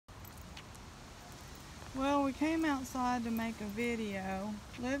Well, we came outside to make a video.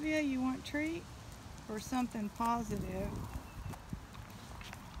 Olivia, you want a treat? Or something positive?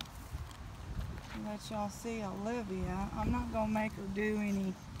 Let y'all see Olivia. I'm not going to make her do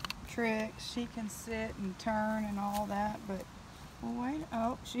any tricks. She can sit and turn and all that, but well, wait.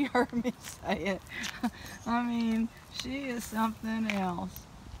 Oh, she heard me say it. I mean, she is something else.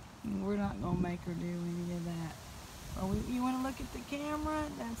 We're not going to make her do any of that. Oh, you want to look at the camera?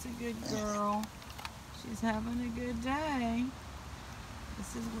 That's a good girl. She's having a good day.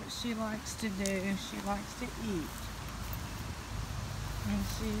 This is what she likes to do. She likes to eat. And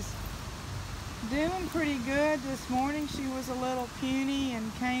she's doing pretty good. This morning she was a little puny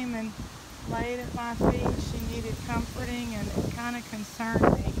and came and laid at my feet. She needed comforting and it kind of concerned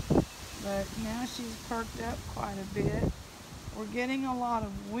me. But now she's perked up quite a bit. We're getting a lot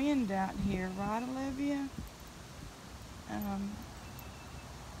of wind out here, right, Olivia?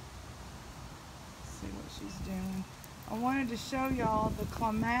 See what she's doing. I wanted to show y'all the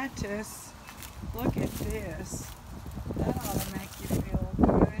clematis. Look at this. That ought to make you feel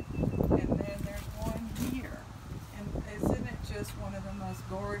good. And then there's one here. And isn't it just one of the most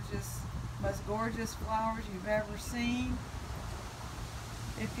gorgeous flowers you've ever seen?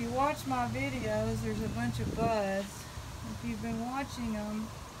 If you watch my videos, there's a bunch of buds. If you've been watching them,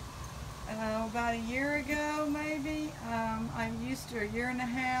 about a year ago maybe, I'm used to a year and a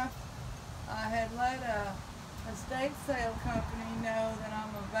half, I had let a estate sale company know that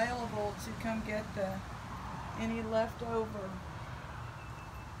I'm available to come get any leftover.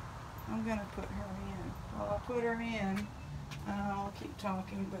 I'm going to put her in. Well, I put her in. I'll keep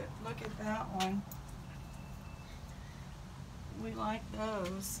talking, but look at that one. We like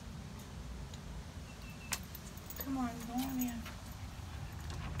those. Come on, go on in.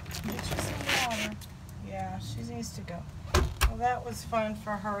 Get you some water. Yeah, she needs to go. Well, that was fun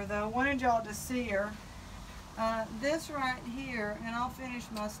for her, though. I wanted y'all to see her. This right here, and I'll finish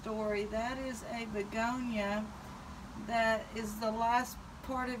my story, that is a begonia that is the last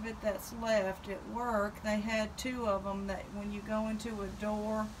part of it that's left at work. They had two of them that when you go into a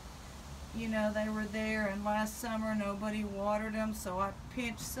door, you know, they were there, and last summer nobody watered them, so I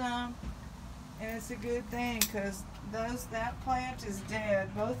pinched some. And it's a good thing because that plant is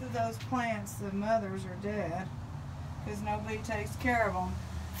dead. Both of those plants, the mothers, are dead because nobody takes care of them.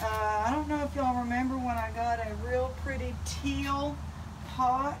 I don't know if y'all remember when I got a real pretty teal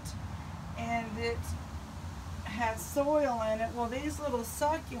pot and it had soil in it. Well, these little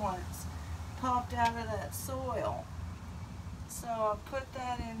succulents popped out of that soil. So I put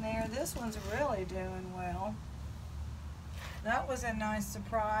that in there. This one's really doing well. That was a nice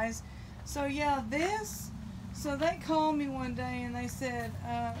surprise. So yeah, so they called me one day and they said,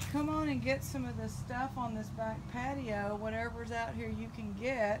 come on and get some of the stuff on this back patio, whatever's out here you can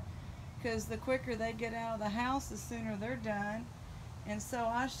get, because the quicker they get out of the house, the sooner they're done. And so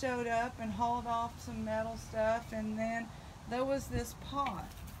I showed up and hauled off some metal stuff, and then there was this pot.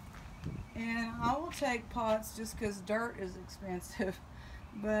 And I will take pots just because dirt is expensive,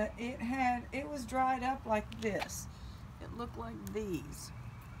 but it was dried up like this. It looked like these.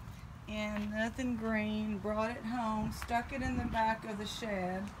 And nothing green. Brought it home, stuck it in the back of the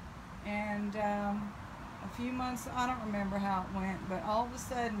shed, and a few months, I don't remember how it went, but all of a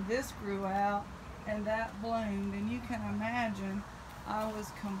sudden this grew out and that bloomed, and you can imagine I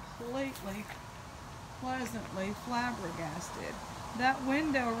was completely, pleasantly flabbergasted. That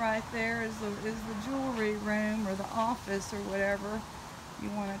window right there is the jewelry room or the office or whatever you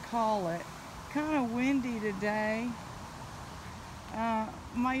want to call it. Kind of windy today.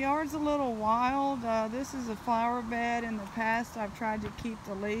 My yard's a little wild. This is a flower bed. In the past, I've tried to keep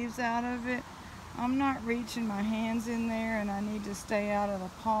the leaves out of it. I'm not reaching my hands in there, and I need to stay out of the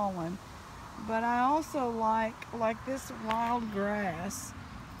pollen. But I also like this wild grass.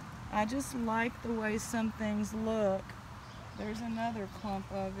 I just like the way some things look. There's another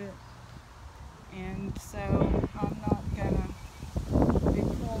clump of it, and so I'm not gonna be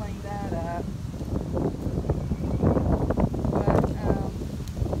pulling that up.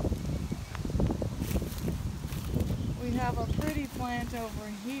 We have a pretty plant over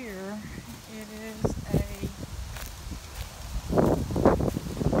here. It is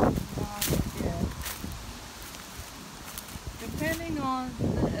depending on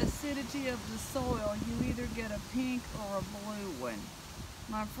the acidity of the soil, you either get a pink or a blue one.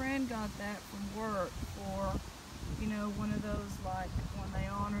 My friend got that from work for, you know, one of those like when they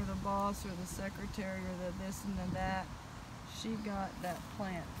honor the boss or the secretary or the this and the that. She got that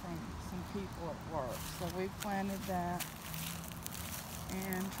plant from some people at work. So we planted that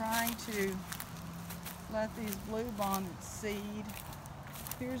and trying to let these blue bonnets seed.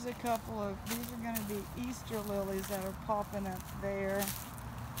 Here's a couple of, these are going to be Easter lilies that are popping up there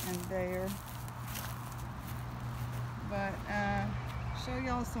and there. But show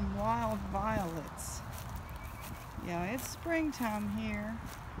y'all some wild violets. Yeah, it's springtime here.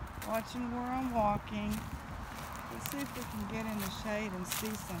 Watching where I'm walking. Let's see if we can get in the shade and see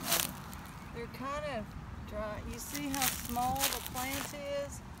some of them. They're kind of dry. You see how small the plant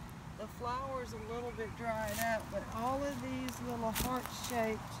is? The flower's a little bit dried up, but all of these little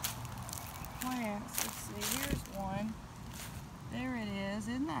heart-shaped plants, let's see, here's one. There it is.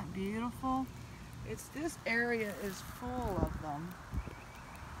 Isn't that beautiful? This area is full of them.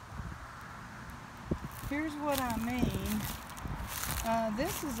 Here's what I mean.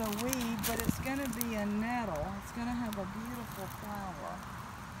 This is a weed, but it's going to be a nettle. It's going to have a beautiful flower.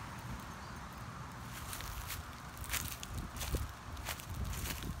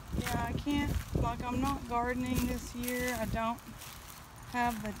 Yeah, I can't, like, I'm not gardening this year. I don't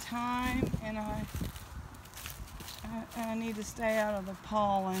have the time, and I need to stay out of the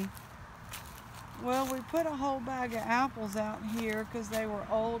pollen. Well, we put a whole bag of apples out here because they were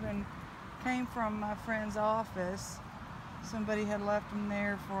old and came from my friend's office. Somebody had left them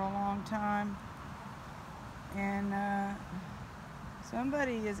there for a long time, and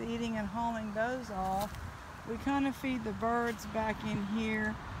somebody is eating and hauling those off. We kind of feed the birds back in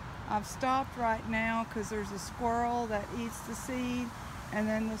here. I've stopped right now because there's a squirrel that eats the seed, and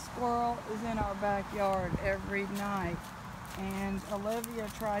then the squirrel is in our backyard every night. And Olivia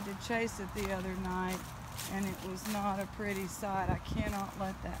tried to chase it the other night, and it was not a pretty sight. I cannot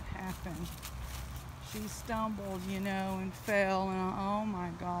let that happen. She stumbled, you know, and fell, and oh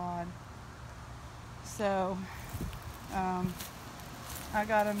my God. So, I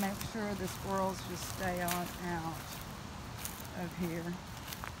gotta make sure the squirrels just stay on out of here.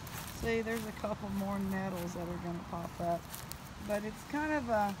 See, there's a couple more nettles that are gonna pop up. But it's kind of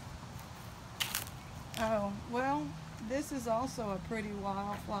a, oh, well, this is also a pretty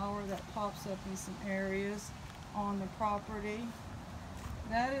wildflower that pops up in some areas on the property.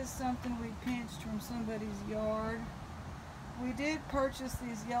 That is something we pinched from somebody's yard. We did purchase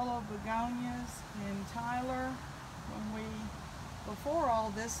these yellow begonias in Tyler when before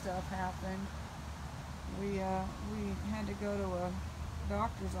all this stuff happened. We had to go to a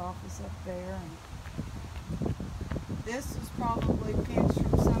doctor's office up there, and this is probably pinched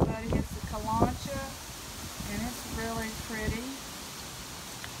from somebody. It's a kalancha, and it's really pretty.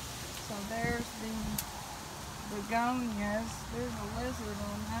 So there's the begonias. There's a lizard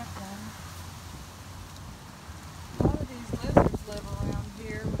on that one. A lot of these lizards live around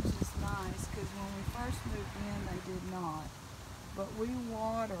here, which is nice, because when we first moved in, they did not. But we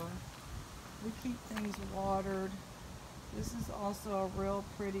water. We keep things watered. This is also a real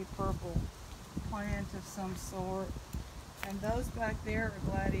pretty purple plant of some sort. And those back there are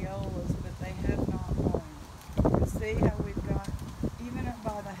gladiolas, but they have not bloomed. And see how we've got, even up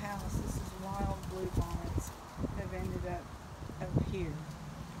by the house, this is wild bluebonnets have ended up here.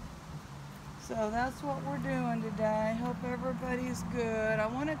 So that's what we're doing today. Hope everybody's good. I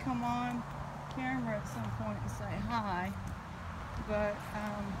want to come on camera at some point and say hi, but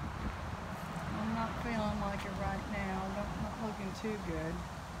I'm not feeling like it right now. I'm not looking too good.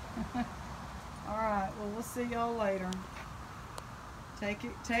 Alright, well, we'll see y'all later.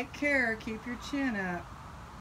 Take care. Keep your chin up.